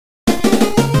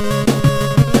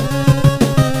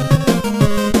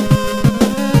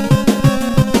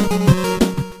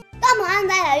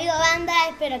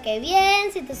que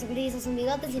bien. Si te suscribís sos un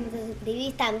bigote, si no te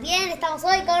suscribís también. Estamos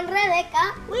hoy con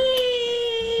Rebeca.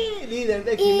 ¡Uy! Líder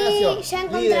de gimnasio. Y ya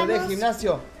encontramos... Líder de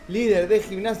gimnasio. Líder de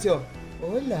gimnasio.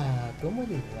 Hola, ¿cómo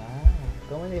les va?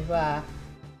 ¿Cómo les va?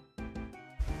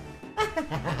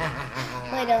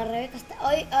 Bueno, Rebeca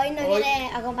hoy nos viene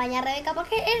a acompañar Rebeca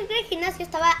porque el gimnasio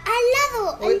estaba al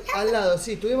lado. Al lado,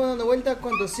 sí, estuvimos dando vueltas,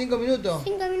 ¿cuántos? ¿5 minutos?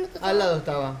 5 minutos. Al lado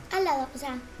estaba. Al lado, o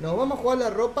sea. Nos vamos a jugar la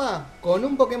ropa con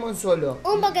un Pokémon solo.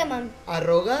 Un Pokémon. A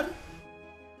rogar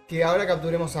que ahora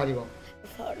capturemos algo. Por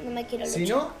favor, no me quiero luchar. Si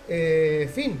no,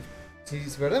 fin. Si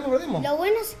perdemos, perdemos. Lo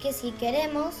bueno es que si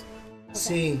queremos... O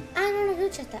sea, sí. no nos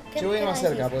lucha está. Yo voy más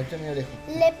cerca porque estoy medio lejos.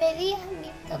 Le pedí a mi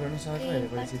pero no sabe reír,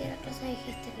 pobrecito.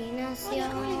 Gimnasio.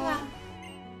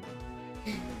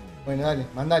 Bueno, dale,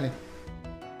 mandale.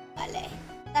 Vale.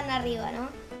 Están arriba, ¿no?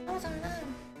 Vamos a andar.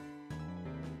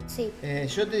 Sí.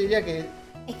 Yo te diría que...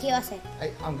 Esquívase.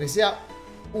 Aunque sea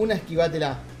una,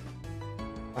 esquivátela.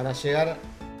 Para llegar...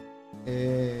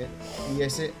 y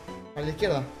ese... a la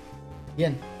izquierda.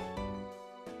 Bien.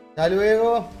 Hasta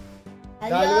luego.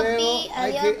 Hasta luego.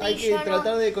 Hay que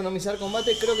tratar de economizar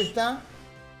combate. Creo que está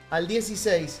al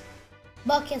 16.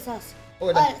 ¿Vos quién sos?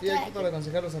 Hola, estoy aquí para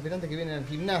aconsejar a los aspirantes que vienen al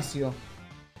gimnasio.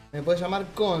 Me puedes llamar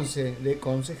Conce, de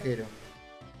consejero.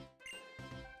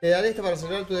 Te daré esto para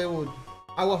celebrar tu debut.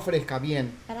 Agua fresca,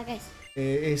 bien. ¿Para qué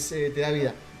es? Te da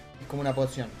vida. Es como una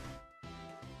poción.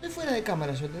 Estoy fuera de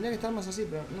cámara, yo tendría que estar más así,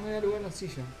 pero no me da lugar en la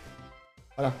silla.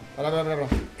 Pará.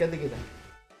 Quédate quieta.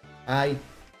 Ahí.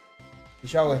 Y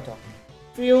yo hago esto.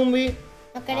 Fiumbi.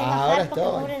 No querés bajar porque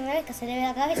pobre Rebeca se le ve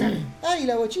la cabeza. ¡Ay,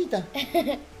 la bochita!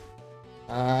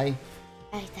 Ahí.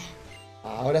 Ahí está.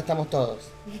 Ahora estamos todos.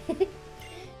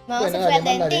 Vamos a fue al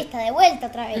dentista, de vuelta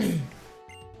otra vez.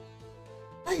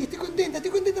 ¡Ay, estoy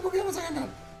contenta porque vamos a ganar!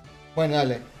 Bueno,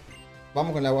 dale.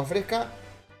 Vamos con el agua fresca.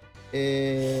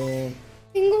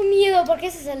 Tengo miedo porque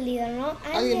ese es el líder, ¿no?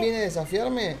 ¿Alguien viene a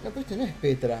desafiarme? No, pero este no es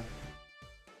Petra.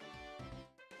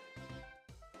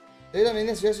 Soy la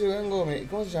bienvenida a Ciudad Gómez.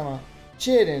 ¿Cómo se llama?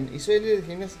 Quieran. Y soy el líder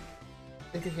de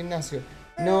este gimnasio.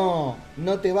 No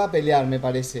te va a pelear, me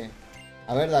parece.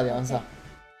 A ver, dale, avanza.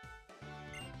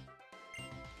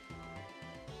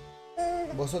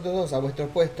 Vosotros dos, a vuestros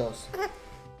puestos.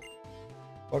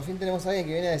 Por fin tenemos a alguien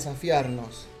que viene a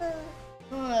desafiarnos.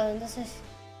 Entonces...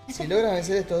 Si logras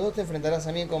vencer a estos dos, te enfrentarás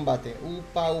a mí en combate.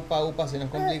 Upa, se nos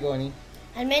complicó, ni.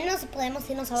 Al menos podemos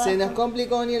irnos abajo. Se nos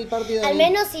complicó ni el partido. Al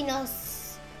menos si nos...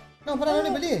 No, pará, no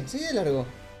le peleé. Sigue de largo.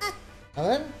 A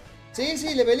ver.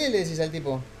 Sí, le peleé, le decís al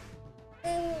tipo.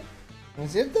 ¿No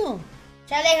es cierto?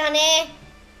 Ya le gané.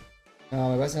 No,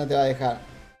 me parece que no te va a dejar.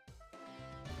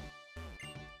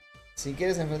 Si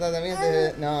quieres enfrentarte a mí,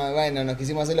 no, bueno, nos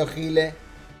quisimos hacer los giles.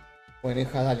 Bueno,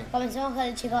 hija, dale. Comencemos con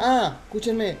el chico.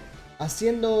 Escúchenme.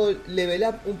 Haciendo level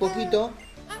up un poquito.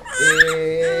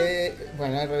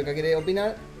 Bueno, a ver, Rebeca quiere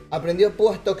opinar. Aprendió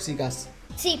púas tóxicas.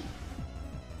 Sí.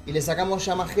 Y le sacamos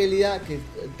llama gélida, que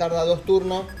tarda 2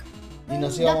 turnos. Y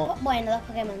nos íbamos... Bueno, 2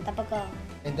 Pokémon, tampoco...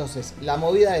 Entonces, la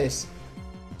movida es...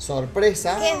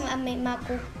 sorpresa. ¿Qué es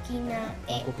Macuquina?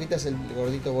 Macuquita es el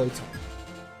gordito bolso.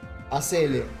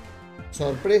 Hacele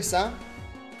sorpresa.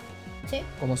 Sí.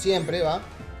 Como siempre, va.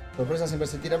 Sorpresa siempre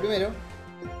se tira primero.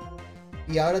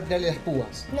 Y ahora tirarle las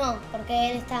púas. No,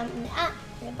 porque él está...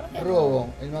 ¿pero por qué? Robo.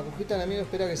 El Macujita enemigo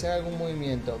espera que se haga algún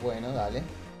movimiento. Bueno, dale.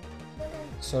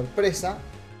 Sorpresa.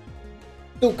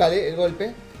 Túcale el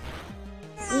golpe.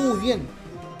 Bien.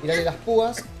 Tirale las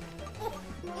púas.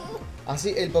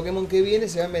 Así el Pokémon que viene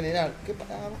se va a envenenar.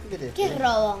 ¿Qué es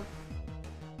robo?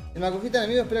 El Macujita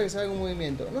enemigo espera que se haga algún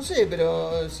movimiento. No sé,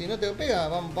 pero si no te pega,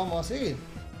 vamos a seguir.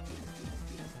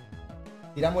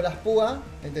 Tiramos las púas,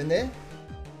 ¿entendés?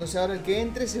 Entonces ahora el que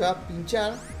entre se va a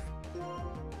pinchar.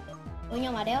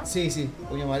 ¿Puño mareo? Sí,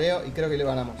 puño mareo y creo que le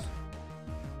ganamos.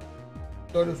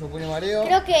 Todo el uso puño mareo.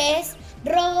 Creo que es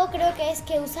robo, creo que es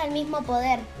que usa el mismo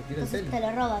poder. Entonces te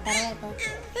lo roba, Tarbeco.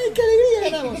 ¡Ay, qué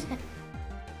alegría ganamos!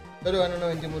 Solo ganó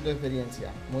 91 puntos de experiencia.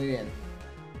 Muy bien.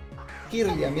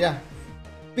 Kirlia, mirá.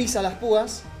 Pisa las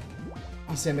púas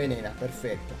y se envenena.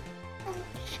 Perfecto.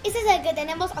 Ese es el que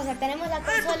tenemos, o sea, tenemos la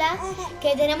consola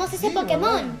que tenemos ese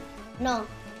Pokémon.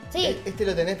 No. Sí. Este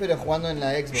lo tenés pero jugando en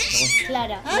la Xbox, ¿no?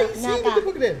 Claro. ¡Ay, no, sí! acá. No te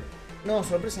puedo creer. No,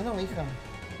 sorpresa no, hija.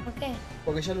 ¿Por qué?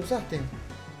 Porque ya lo usaste.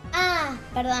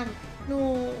 Perdón.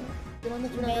 No, te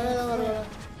mandaste una cagada bárbara.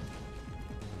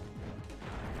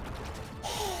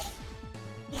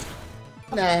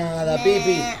 Nada,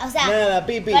 Pipi. O sea, nada,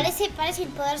 Pipi. Parece el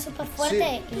poder súper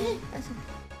fuerte. Sí.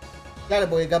 Claro,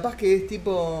 porque capaz que es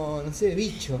tipo, no sé,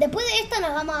 bicho. Después de esto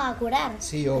nos vamos a curar.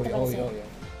 Sí,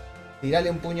 obvio.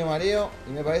 Tirale un puño mareo y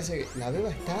me parece que la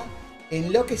beba está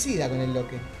enloquecida con el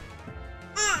Locke.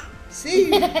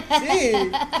 Sí,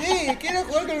 quiero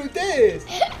jugar con ustedes.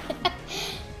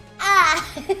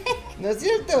 ¿No es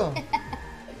cierto?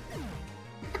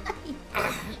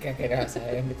 Qué asquerosa,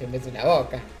 me metes en la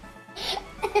boca.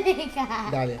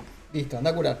 Dale, listo,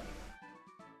 anda a curar.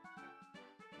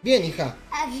 Bien, hija.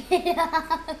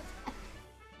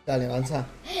 Dale, avanza.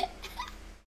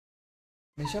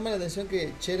 Me llama la atención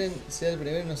que Cheren sea el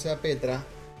primero y no sea Petra.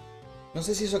 No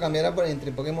sé si eso cambiará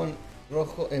entre Pokémon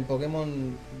rojo, en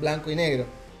Pokémon blanco y negro.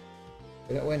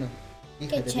 Pero bueno,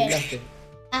 hija, te picaste.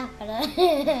 Perdón.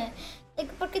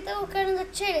 ¿Por qué te buscaron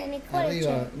a Cheren?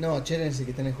 Arriba. No, Cheren es el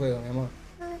que está en el juego, mi amor.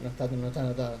 No está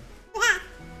anotado.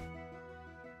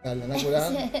 Dale, anda a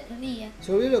curar.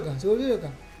 Se volvió loca.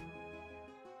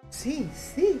 Sí.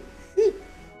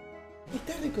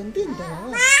 Está re contenta,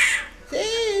 mamá.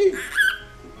 ¡Sí!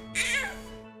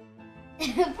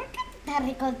 ¿Por qué estás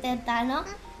re contenta, no?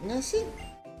 No, sí.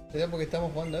 ¿Será porque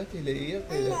estamos jugando a esto y le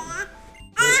divierte?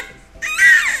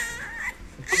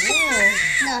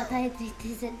 No, está de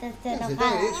triste, está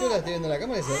enojada. Yo la estoy viendo en la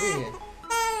cámara y se ríe.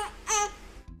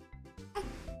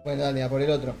 Bueno, dale, a por el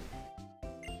otro.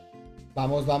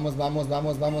 Vamos,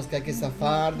 que hay que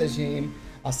zafar del gym.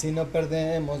 Así no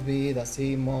perdemos vida,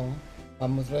 Simo.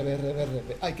 Vamos,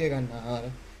 rebe. Hay que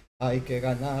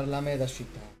ganar la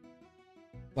medallita.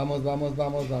 Vamos,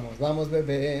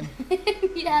 bebé.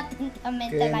 Mira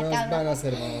atentamente a la cámara. Que nos van a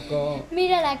hacer moco.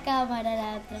 Mira la cámara,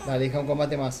 la otra. Dale, hija, un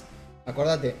combate más.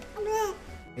 Acordate,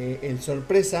 el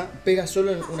sorpresa pega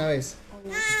solo una vez.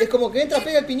 Es como que entra,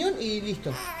 pega el piñón y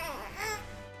listo.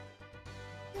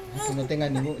 Que no tenga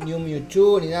ni un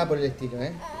Mewtwo ni nada por el estilo,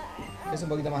 ¿eh? ¿Es un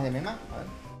poquito más de mema? A ver.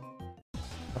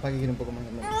 Capaz que quiere un poco más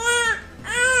de mema.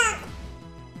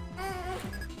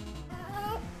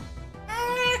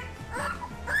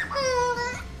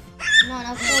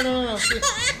 No. Sí.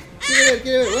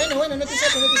 Quiere ver. Bueno, no te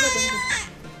saco.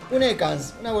 Un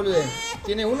Ekans, una boludez.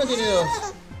 ¿Tiene uno o tiene dos?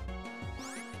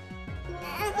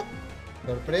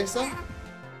 Sorpresa. Ahí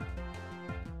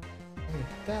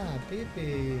está,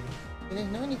 Pepe. ¿Tenés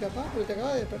Noni capaz? Porque te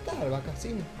acabas de despertar,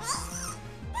 vacacín.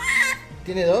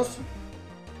 ¿Tiene dos?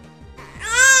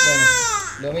 Bueno,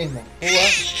 lo mismo.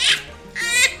 Uvas.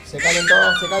 Se calentó.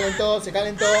 No te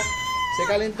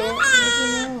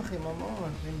enojes, mamá.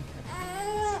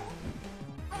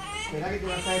 Esperá que te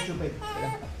vas a dar chupete.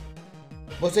 Esperá.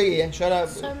 Vos seguí, yo ahora...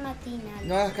 Sol matinal.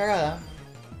 No hagas cagada.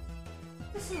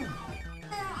 ¿Qué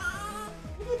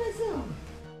pasó?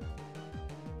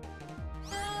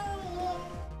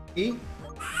 ¿Y?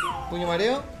 ¿Puño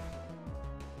mareo?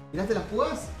 ¿Miraste las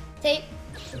púas? Sí.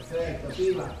 Perfecto,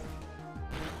 piba.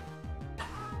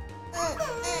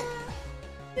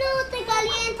 No te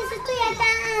calientes, estoy acá.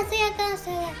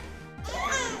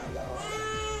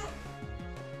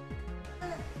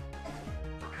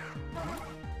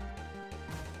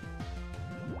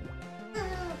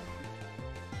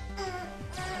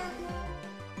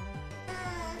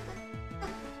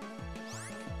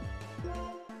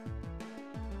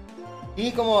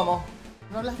 ¿Y cómo vamos?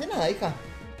 No hablas de nada, hija.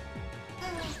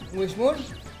 ¿Wishmore?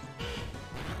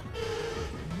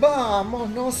 ¡Vamos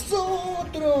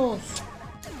nosotros!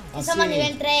 Si somos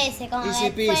nivel 13, como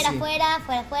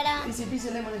fuera. Easy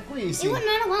peasy lemon squeezy. Y bueno,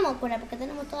 no nos vamos a curar porque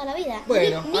tenemos toda la vida.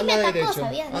 Bueno, ni anda me atacó, derecho.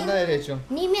 ¿sabías? Anda derecho.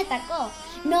 Ni me atacó.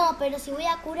 No, pero si voy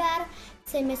a curar,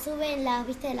 se me suben las,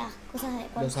 ¿viste? Las cosas de...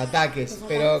 Los ataques.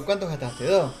 Pero, ¿cuántos gastaste?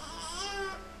 ¿2?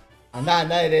 Anda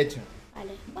derecho.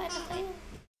 Vale, bueno, está bien.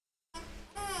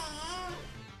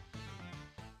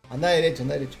 Anda derecho.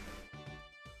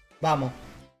 Vamos.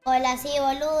 Hola, sí,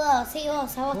 boludo. Sí, a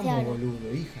vos te ¿Cómo, hablo.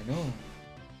 boludo? Hija, no.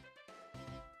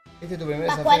 Este es tu primer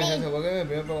Pascualín. desafío en Pokémon, el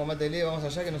primer combate de liga. Vamos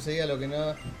allá, que no se diga lo que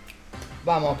no...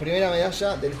 Vamos, primera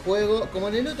medalla del juego. Como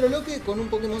en el otro Locke, con un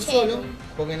Pokémon solo.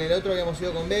 Porque en el otro habíamos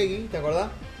ido con Beggy, ¿te acordás?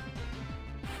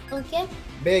 ¿Con qué?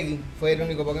 Beggy, fue el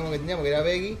único Pokémon que teníamos, que era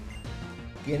Beggy.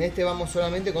 Y en este vamos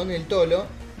solamente con el Tolo.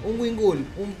 Un Wingull,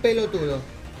 un pelotudo.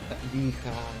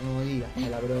 Hija, no digas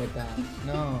palabrota.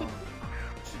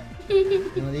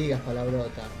 No digas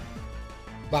palabrota.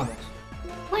 Vamos.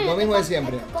 Bueno, lo mismo de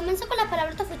siempre. Comenzó con las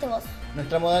palabrotas, fuiste vos.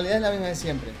 Nuestra modalidad es la misma de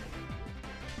siempre.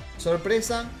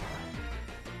 Sorpresa.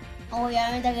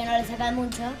 Obviamente que no le sacan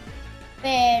mucho.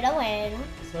 Pero bueno.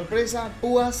 Sorpresa,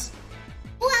 púas.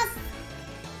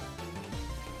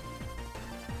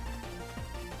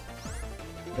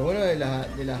 Lo bueno de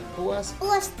las púas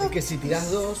es que si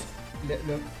tirás dos,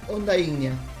 onda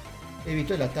ígnea.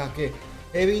 Evitó el ataque.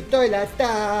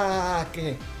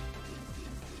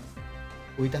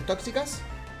 Uvitas tóxicas.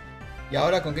 ¿Y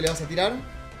ahora con qué le vas a tirar?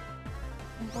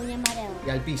 Un puño mareo. Y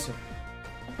al piso.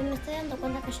 Porque me estoy dando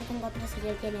cuenta que yo tengo 13 y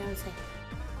él tiene 11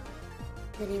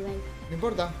 de nivel. No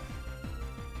importa.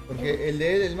 Porque el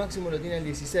de él, el máximo lo tiene al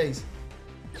 16.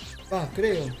 Ah,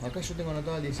 creo. Acá yo tengo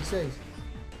anotado al 16.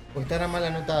 O estará mal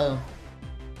anotado.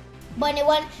 Bueno,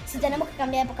 igual, si tenemos que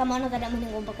cambiar de Pokémon, no tenemos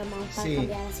ningún Pokémon para Sí.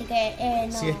 cambiar. Así que,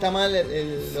 no. Si está mal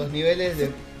los niveles,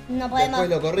 No podemos. después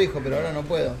lo corrijo, pero ahora no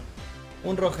puedo.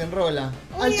 Un rock'n'rolla.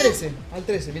 Al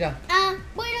 13, mirá. Ah,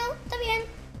 bueno, está bien.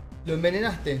 Lo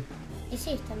envenenaste. Y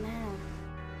sí, está mal.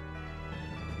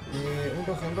 Un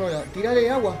rock'n'rolla. Tirale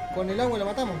agua. Con el agua lo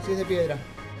matamos, si es de piedra.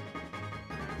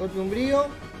 Golpe umbrío.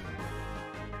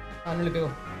 Ah, no le pegó.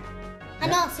 Ah,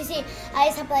 no, sí. Ha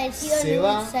desaparecido Se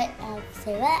va.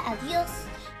 Se va, adiós.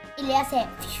 Y le hace.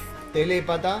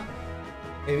 Telépata.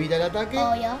 Evita el ataque.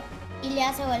 Obvio. Y le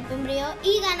hace golpe umbrío.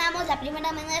 Y ganamos la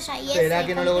primera medalla. Y Espera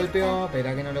que no lo golpeó.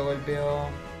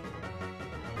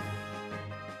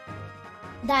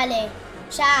 Dale.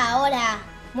 Ya, ahora.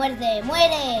 Muerde,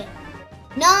 muere.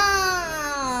 ¡No!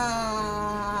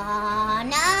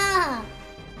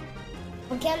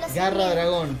 ¿Por qué hablas así? Garra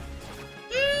dragón.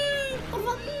 Por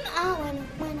favor. Ah,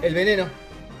 bueno. El veneno.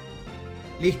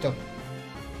 Listo.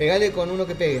 Pegale con uno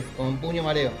que pegue. Con puño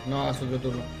mareo. No hagas otro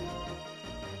turno.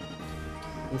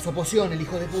 Usó poción, el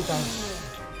hijo de puta.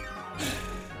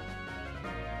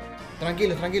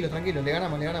 Tranquilos. Le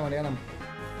ganamos.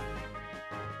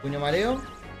 Puño mareo.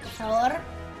 Por favor.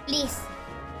 Please.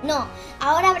 No.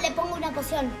 Ahora le pongo una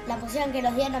poción. La poción que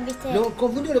los dieron, ¿viste? Lo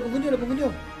confundió.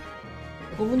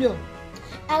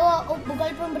 Hago un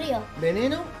golpe umbrío.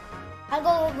 Veneno.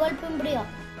 Hago golpe umbrío.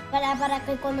 Para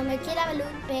que cuando me quiera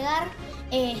pegar,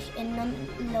 no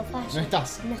lo falle. No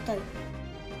estás. No estoy.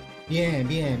 Bien.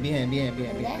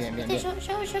 ¿Viste? Yo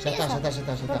Ya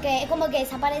está. Porque es como que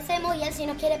desaparecemos y él si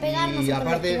nos quiere pegar, Y nosotros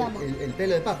aparte, lo activamos. el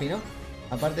pelo de papi, ¿no?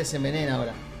 Aparte se envenena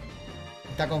ahora.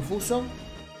 Está confuso.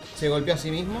 Se golpeó a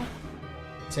sí mismo.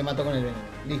 Se mató con el veneno.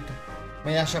 Listo.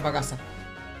 Medalla para casa.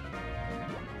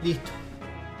 Listo.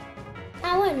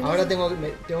 Ah, bueno. Ahora tengo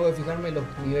que fijarme los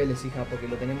niveles, hija, porque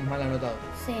lo tenemos mal anotado.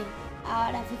 Sí.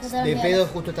 Ahora, fíjate. De pedo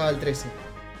justo estaba el 13.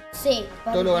 Sí.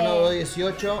 Tolo ganó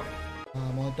 2.18.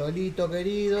 Vamos, Tolito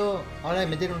querido. Ahora hay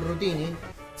que meter un rutini.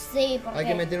 Sí, porque... Hay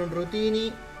que meter un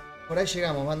rutini. Por ahí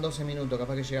llegamos, van 12 minutos.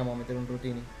 Capaz que llegamos a meter un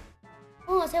rutini.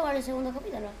 Vamos a hacer el segundo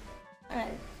capítulo.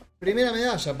 Primera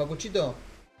medalla, papuchito.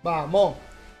 Vamos.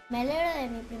 Me alegro de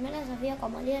mi primer desafío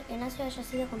como líder que Gimnasio haya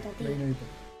sido contra ti. Reinudito.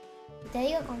 Te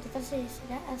digo contestar si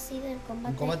será así del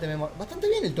combate. Un combate bastante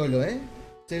bien el Tolo, ¿eh?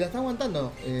 Se la está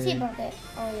aguantando. Sí, porque,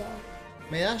 obvio.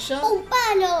 Medalla. ¡Un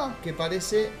palo! Que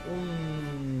parece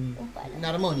Un palo. una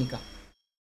armónica.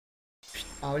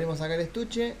 Abrimos acá el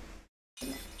estuche.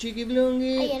 Chiqui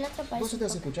Blungui. Ay, el otro parece ¿Vos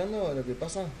estás un escuchando lo que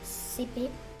pasa? Sí, Pip.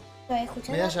 Estoy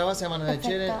escuchando. Medalla base a manos de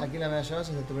Chere. Perfecto. Aquí la medalla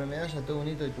base es de tu primera medalla, todo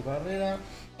bonito de tu carrera.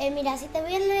 Mira, si te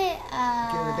viene a...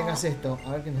 Quiero que tengas esto.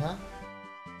 A ver qué nos da.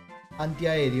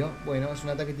 Antiaéreo. Bueno, es un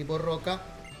ataque tipo roca.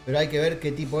 Pero hay que ver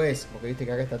qué tipo es. Porque viste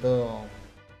que acá está todo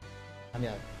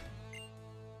cambiado.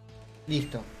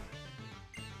 Listo.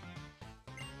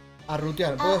 A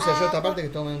rutear. ¿Puedo hacer yo esta parte que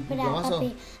tome un Espera, plomazo?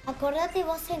 papi, acordate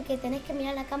vos en que tenés que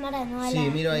mirar la cámara, no a la... Sí,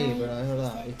 miro ahí, no pero es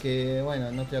verdad. Sí. Es que,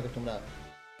 bueno, no estoy acostumbrado.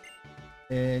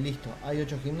 Listo. Hay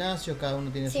 8 gimnasios, cada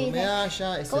uno tiene Sí, su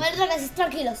medalla. Es Comer drogas,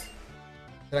 tranquilos.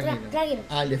 Tranquilo. Tranquilo.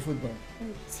 Ah, el de fútbol.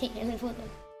 Sí, el de fútbol.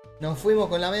 Nos fuimos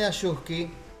con la medalla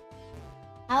Yuski.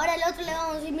 Ahora al otro le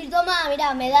vamos a decir, toma,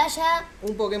 mirá, medalla.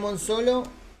 Un Pokémon solo.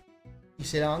 Y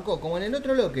se la bancó. Como en el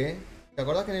otro Locke. ¿Te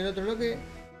acordás que en el otro Locke?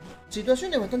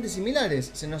 Situaciones bastante similares.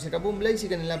 Se nos escapó un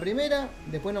Blaziken en la primera.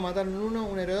 Después nos mataron uno.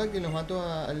 Un Aerodáctil nos mató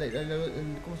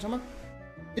 ¿cómo se llama?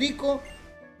 Trico.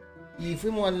 Y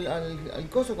fuimos al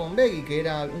coso con Beggy, que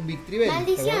era un Victreebel.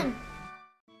 Maldición.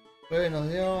 Luego nos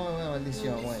dio una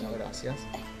maldición. Bueno, gracias.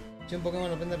 Si un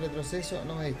Pokémon no prende retroceso.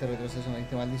 No me diste retroceso, me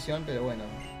diste maldición, pero bueno.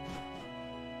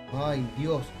 Ay,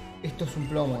 Dios. Esto es un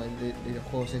plomo de los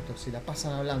juegos estos. Se la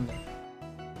pasan hablando.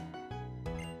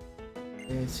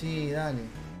 Sí, dale.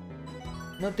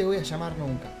 No te voy a llamar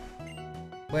nunca.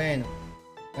 Bueno.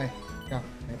 Ya.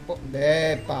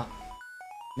 ¡Epa!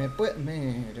 ¿Me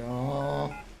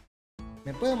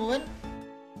puedo mover?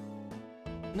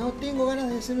 No tengo ganas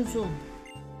de hacer un zoom.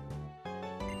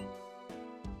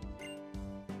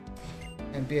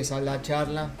 Empieza la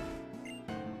charla.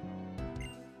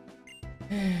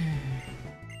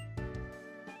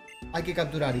 Hay que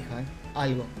capturar, hija,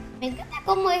 algo. Me encanta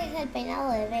cómo es el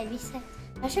peinado de Bell, ¿viste?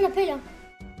 Cayó los pelos.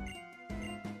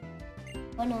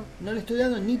 ¿O no? No le estoy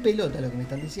dando ni pelota a lo que me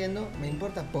están diciendo. Me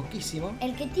importa poquísimo.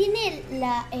 El que tiene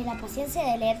la paciencia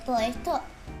de leer todo esto,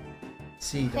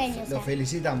 Sí, genio, lo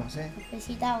felicitamos, lo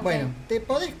felicitamos. Bueno, ¿te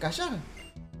podés callar?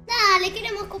 Dale,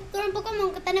 queremos capturar un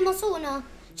Pokémon que tenemos uno.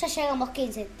 Ya llegamos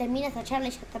 15. Termina esta charla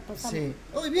y ya está pasando. Sí.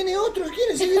 Hoy viene otro,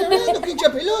 quiere seguir hablando, que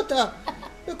hincha pelota.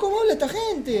 Pero ¿cómo habla esta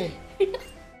gente?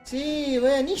 Sí,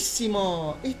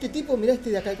 buenísimo. Este tipo, mirá este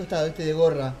de acá al costado, este de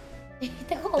gorra.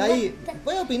 Está ahí.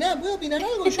 ¿Puedo opinar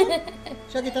algo yo?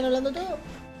 Ya que están hablando todo.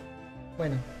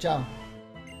 Bueno, chao.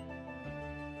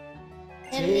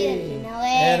 Sí,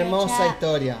 hermosa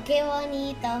historia. Qué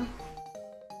bonito.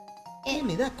 ¿Qué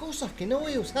me da cosas que no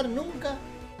voy a usar nunca?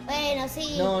 Bueno,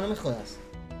 sí. No me jodas.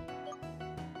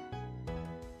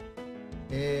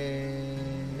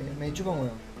 Me chupa un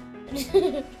huevo.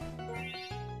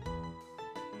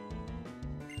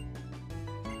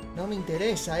 No me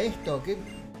interesa esto. ¿Qué?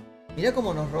 Mirá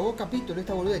cómo nos robó Capitulo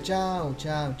esta boluda. Chao.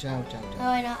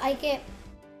 Bueno, hay que...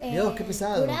 Dios, qué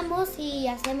pesado. Duramos y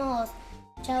hacemos...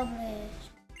 Chao,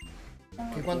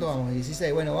 ¿Qué cuánto vamos?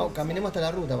 16. Bueno, vamos, caminemos hasta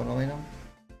la ruta por lo menos.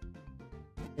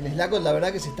 El Slack, la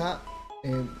verdad que se está...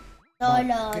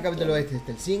 ¿Qué capítulo es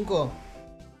este? ¿El 5?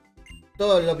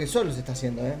 Todo lo que solo se está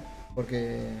haciendo,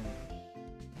 porque...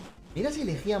 Mirá si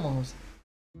elegíamos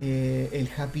el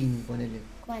Japini, ponele.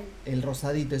 ¿Cuál? El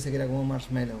rosadito ese que era como un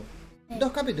marshmallow. Sí.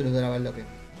 2 capítulos duraba el Locke.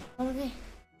 ¿Por qué?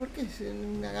 Porque es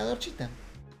una gadorchita.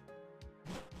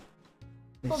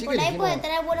 Pues por ahí puede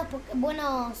tener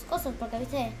buenos cosas, porque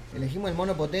viste... Elegimos el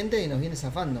mono potente y nos viene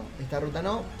zafando. Esta ruta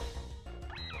no.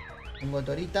 Tengo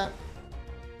Torita.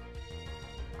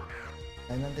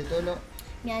 Adelante Tolo.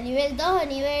 Mira, nivel 2 o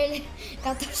nivel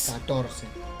 14. 14.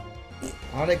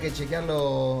 Ahora hay que chequear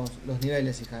los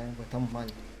niveles, hija, pues estamos mal.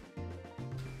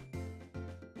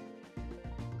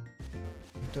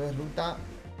 Esto es ruta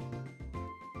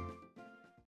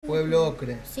Pueblo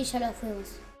Ocre. Sí, ya lo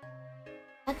fuimos.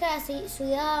 Acá sí,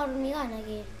 Ciudad Hormigón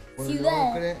aquí. Pueblo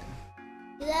Ocre.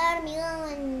 Ciudad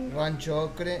Hormigón. Rancho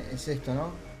Ocre, es esto,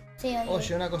 ¿no? Sí,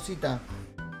 oye, una cosita.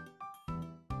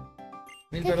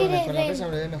 1000 perdones, con la presa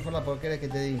me le doy mejor la porquería que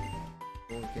te di.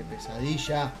 Uy, qué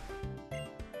pesadilla.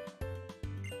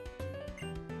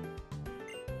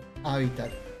 Hábitat.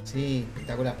 Sí,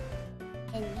 espectacular.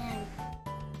 Genial.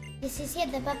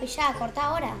 17, papi, ya, cortá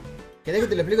ahora. ¿Querés que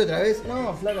te lo explique otra vez?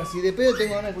 No, flaca, si de pedo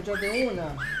tengo ganas de escucharte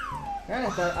una.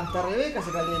 Hasta Rebeca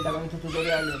se calienta con estos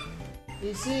tutoriales.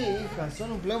 Y sí, hija,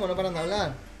 son un plomo, no paran de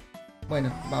hablar.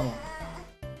 Bueno, vamos.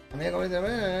 A medida que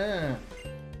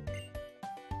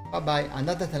bye bye,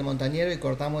 andate hasta el montañero y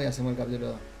cortamos y hacemos el capítulo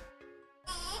 2.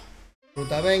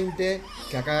 Ruta 20,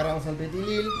 que acá agarramos al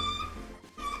Petilil.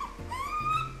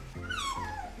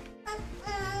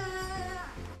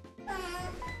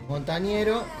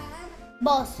 Montañero.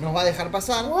 Vos. Nos va a dejar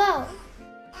pasar. Wow.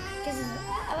 ¿Qué es eso?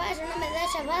 Ah, vaya, una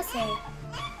medalla base.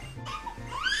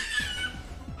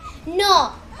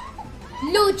 ¡No!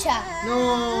 ¡Lucha!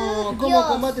 No, ¿cómo Dios.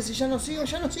 combate si ya nos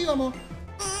íbamos?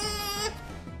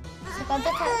 Se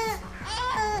contesta.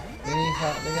 Vení,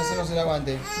 hija, vení a hacernos el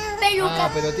aguante. Peluca.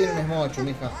 Ah, pero tiene un smocho,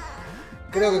 mija.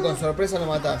 Creo que con sorpresa lo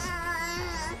matás.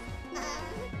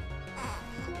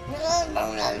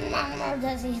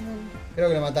 Creo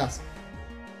que lo matás.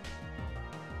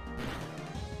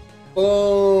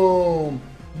 ¡Boom!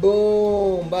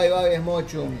 ¡Boom! Bye,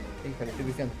 smocho. Hija, le estoy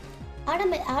picando. Ahora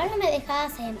me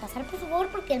dejas pasar, por favor,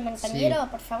 porque el montañero, sí.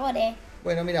 por favor,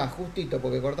 Bueno, mira, justito,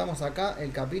 porque cortamos acá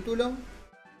el capítulo.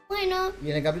 Bueno.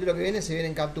 Y en el capítulo que viene se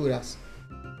vienen capturas.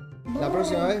 La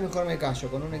próxima vez mejor me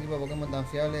callo. Con un equipo de Pokémon tan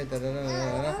fiable,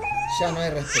 ya no hay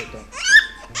respeto.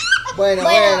 Bueno.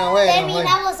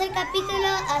 Terminamos el capítulo,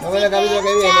 así nos vemos el capítulo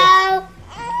que viene. Chao.